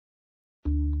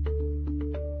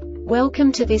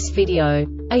Welcome to this video.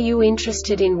 Are you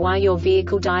interested in why your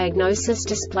vehicle diagnosis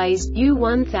displays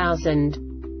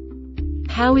U1000?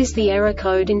 How is the error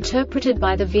code interpreted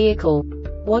by the vehicle?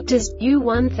 What does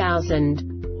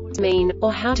U1000 mean,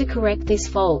 or how to correct this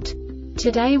fault?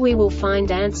 Today we will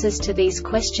find answers to these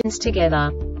questions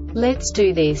together. Let's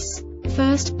do this.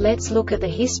 First, let's look at the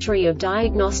history of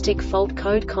diagnostic fault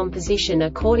code composition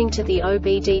according to the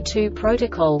OBD2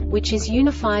 protocol, which is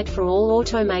unified for all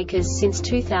automakers since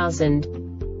 2000.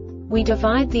 We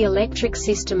divide the electric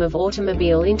system of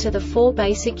automobile into the four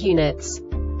basic units: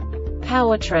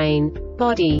 powertrain,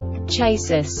 body,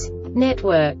 chassis,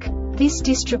 network. This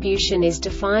distribution is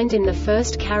defined in the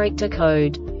first character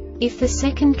code. If the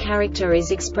second character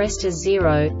is expressed as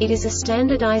 0, it is a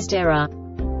standardized error.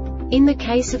 In the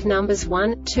case of numbers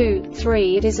 1, 2,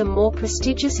 3, it is a more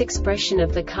prestigious expression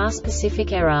of the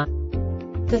car-specific error.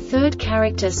 The third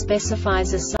character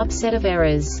specifies a subset of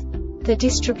errors. The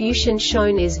distribution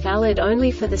shown is valid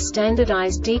only for the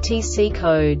standardized DTC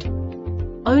code.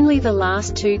 Only the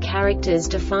last two characters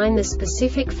define the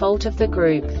specific fault of the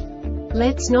group.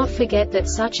 Let's not forget that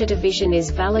such a division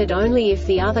is valid only if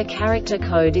the other character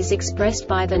code is expressed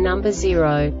by the number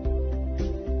 0.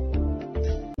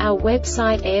 Our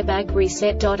website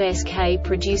airbagreset.sk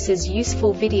produces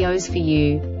useful videos for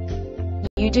you.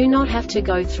 You do not have to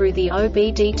go through the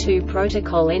OBD2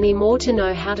 protocol anymore to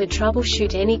know how to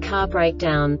troubleshoot any car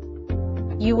breakdown.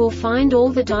 You will find all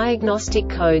the diagnostic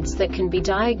codes that can be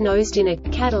diagnosed in a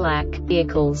Cadillac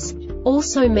vehicles.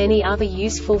 Also many other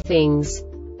useful things.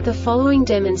 The following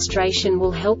demonstration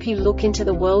will help you look into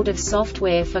the world of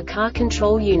software for car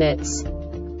control units.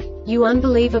 You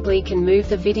unbelievably can move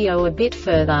the video a bit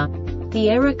further. The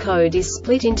error code is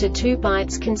split into 2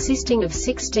 bytes consisting of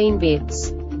 16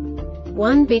 bits.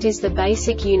 1 bit is the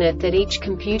basic unit that each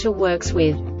computer works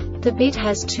with. The bit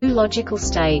has 2 logical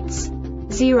states: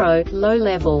 0, low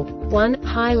level, 1,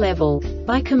 high level.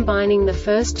 By combining the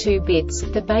first 2 bits,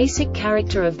 the basic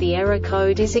character of the error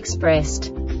code is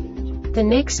expressed. The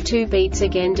next 2 bits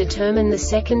again determine the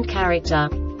second character.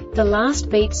 The last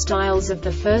beat styles of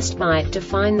the first byte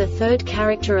define the third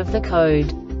character of the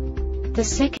code. The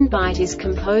second byte is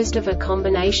composed of a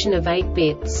combination of 8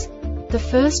 bits. The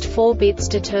first 4 bits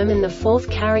determine the fourth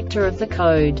character of the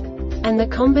code. And the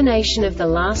combination of the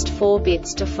last 4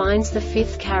 bits defines the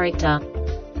fifth character.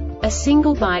 A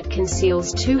single byte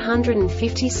conceals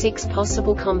 256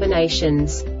 possible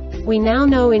combinations. We now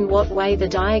know in what way the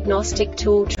diagnostic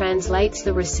tool translates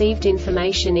the received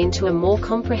information into a more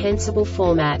comprehensible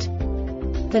format.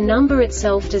 The number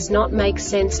itself does not make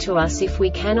sense to us if we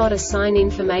cannot assign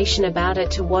information about it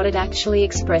to what it actually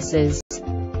expresses.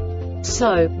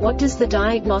 So, what does the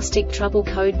diagnostic trouble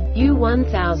code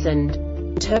U1000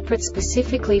 interpret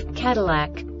specifically for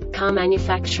Cadillac car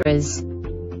manufacturers?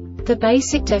 The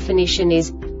basic definition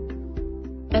is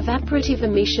evaporative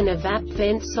emission EVAP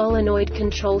vent solenoid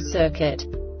control circuit.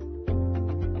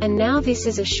 And now this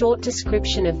is a short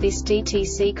description of this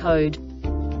DTC code.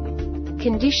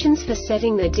 Conditions for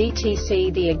setting the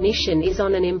DTC. The ignition is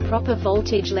on an improper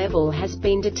voltage level has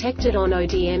been detected on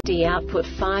ODM D output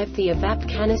 5. The EVAP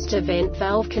canister vent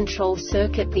valve control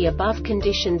circuit. The above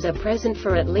conditions are present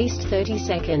for at least 30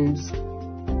 seconds.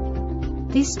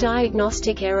 This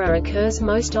diagnostic error occurs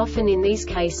most often in these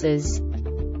cases: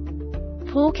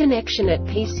 poor connection at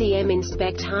PCM,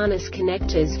 inspect harness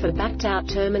connectors for backed out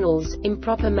terminals,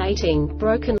 improper mating,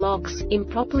 broken locks,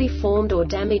 improperly formed or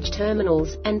damaged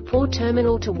terminals, and poor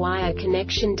terminal to wire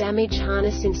connection damage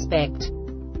harness inspect.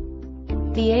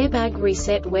 The Airbag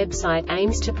Reset website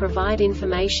aims to provide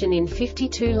information in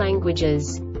 52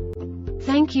 languages.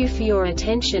 Thank you for your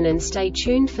attention and stay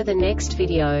tuned for the next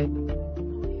video.